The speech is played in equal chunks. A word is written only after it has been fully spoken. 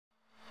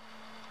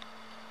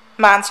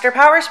Monster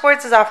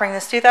PowerSports is offering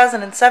this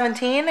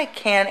 2017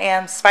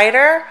 Can-Am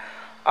Spyder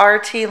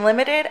RT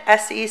Limited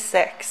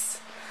SE6.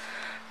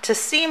 To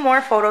see more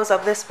photos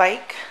of this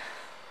bike,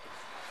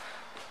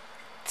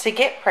 to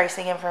get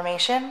pricing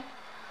information,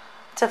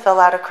 to fill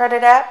out a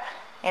credit app,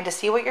 and to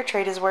see what your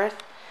trade is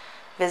worth,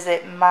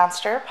 visit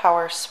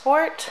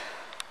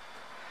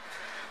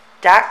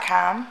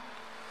monsterpowersport.com.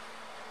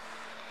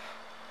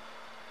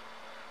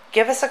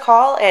 Give us a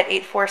call at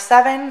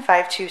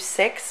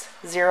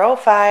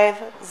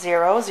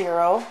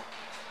 847-526-0500,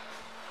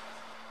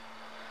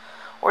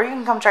 or you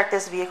can come check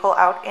this vehicle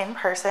out in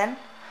person.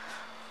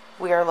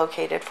 We are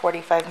located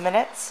 45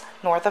 minutes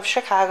north of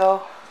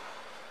Chicago,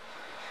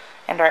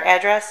 and our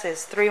address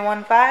is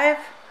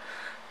 315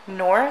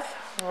 North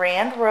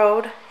Rand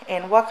Road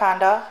in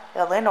Wauconda,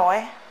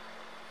 Illinois.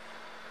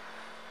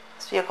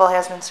 This vehicle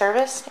has been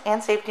serviced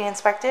and safety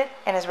inspected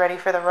and is ready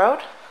for the road.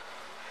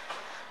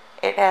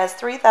 It has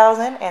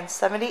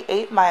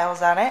 3,078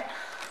 miles on it.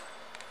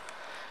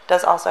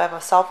 Does also have a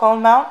cell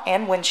phone mount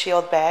and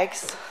windshield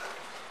bags.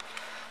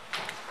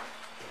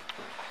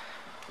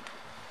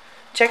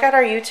 Check out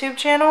our YouTube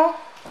channel.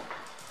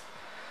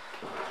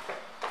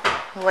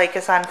 Like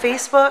us on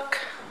Facebook.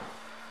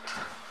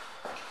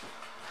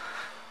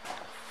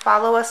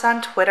 Follow us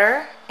on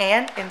Twitter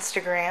and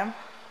Instagram.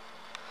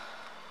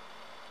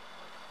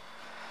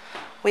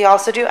 We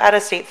also do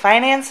out-of-state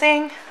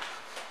financing.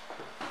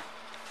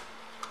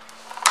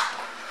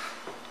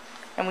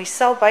 And we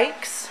sell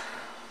bikes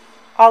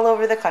all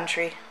over the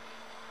country.